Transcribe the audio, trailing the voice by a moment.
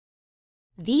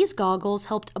These goggles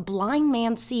helped a blind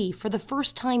man see for the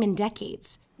first time in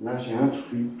decades. Là, j'ai un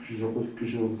truc que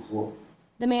je vois.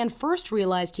 The man first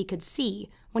realized he could see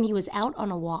when he was out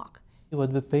on a walk.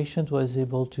 What the patient was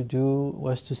able to do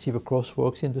was to see the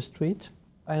crosswalks in the street,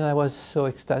 and I was so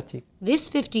ecstatic. This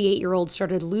 58-year-old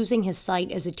started losing his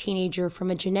sight as a teenager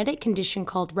from a genetic condition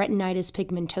called retinitis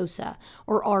pigmentosa,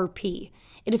 or RP.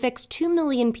 It affects 2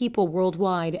 million people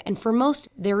worldwide, and for most,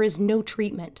 there is no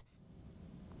treatment.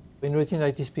 In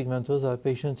retinitis pigmentosa,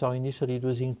 patients are initially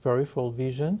losing peripheral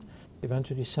vision.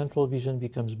 Eventually, central vision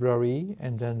becomes blurry,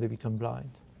 and then they become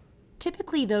blind.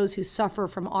 Typically, those who suffer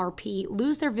from RP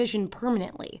lose their vision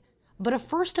permanently, but a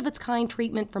first-of-its-kind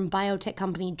treatment from biotech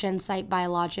company GenSight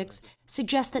Biologics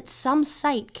suggests that some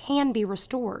sight can be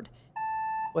restored.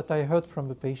 What I heard from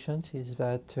the patients is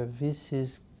that this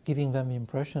is giving them the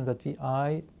impression that the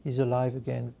eye is alive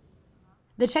again.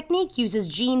 The technique uses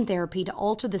gene therapy to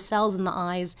alter the cells in the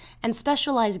eyes and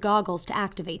specialized goggles to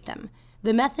activate them.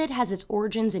 The method has its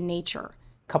origins in nature.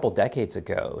 A couple decades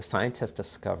ago, scientists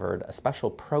discovered a special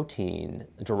protein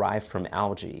derived from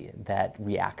algae that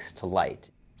reacts to light.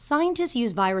 Scientists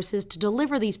use viruses to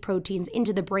deliver these proteins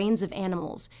into the brains of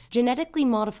animals, genetically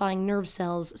modifying nerve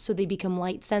cells so they become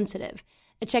light sensitive,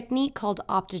 a technique called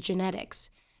optogenetics.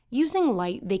 Using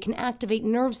light, they can activate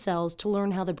nerve cells to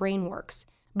learn how the brain works.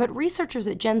 But researchers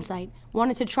at GenSight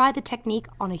wanted to try the technique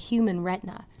on a human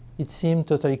retina. It seemed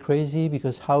totally crazy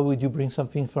because how would you bring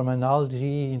something from an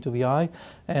algae into the eye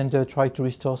and try to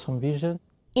restore some vision?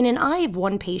 In an eye of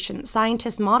one patient,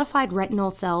 scientists modified retinal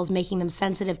cells, making them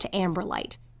sensitive to amber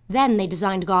light. Then they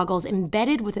designed goggles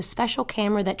embedded with a special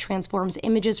camera that transforms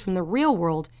images from the real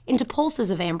world into pulses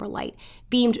of amber light,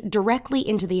 beamed directly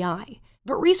into the eye.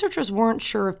 But researchers weren't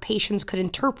sure if patients could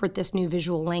interpret this new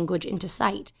visual language into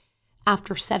sight.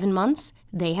 After 7 months,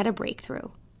 they had a breakthrough.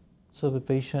 So the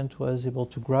patient was able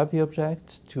to grab the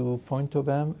object, to point to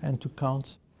them, and to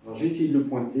count. Alors j'ai essayé de le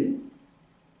pointer.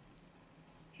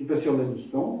 Je suis pas sûr de la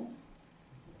distance.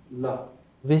 Là.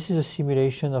 This is a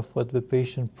simulation of what the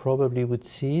patient probably would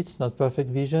see. It's not perfect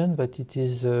vision, but it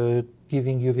is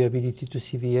giving you the ability to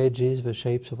see the edges, the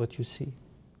shapes of what you see.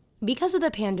 Because of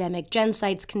the pandemic,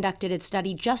 GenSight's conducted its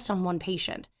study just on one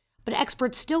patient, but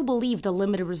experts still believe the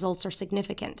limited results are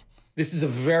significant. This is a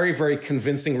very, very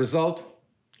convincing result,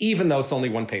 even though it's only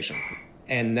one patient.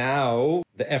 And now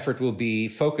the effort will be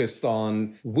focused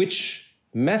on which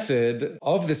method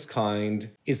of this kind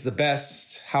is the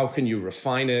best, how can you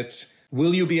refine it,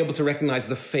 will you be able to recognize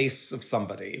the face of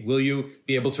somebody, will you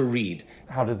be able to read?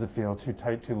 How does it feel? Too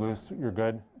tight, too loose? You're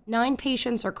good? 9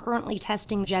 patients are currently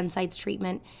testing GenSight's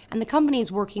treatment, and the company is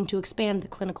working to expand the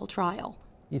clinical trial.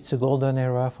 It's a golden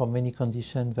era for many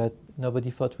conditions that nobody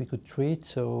thought we could treat,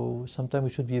 so sometimes we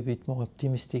should be a bit more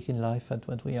optimistic in life than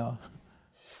what we are.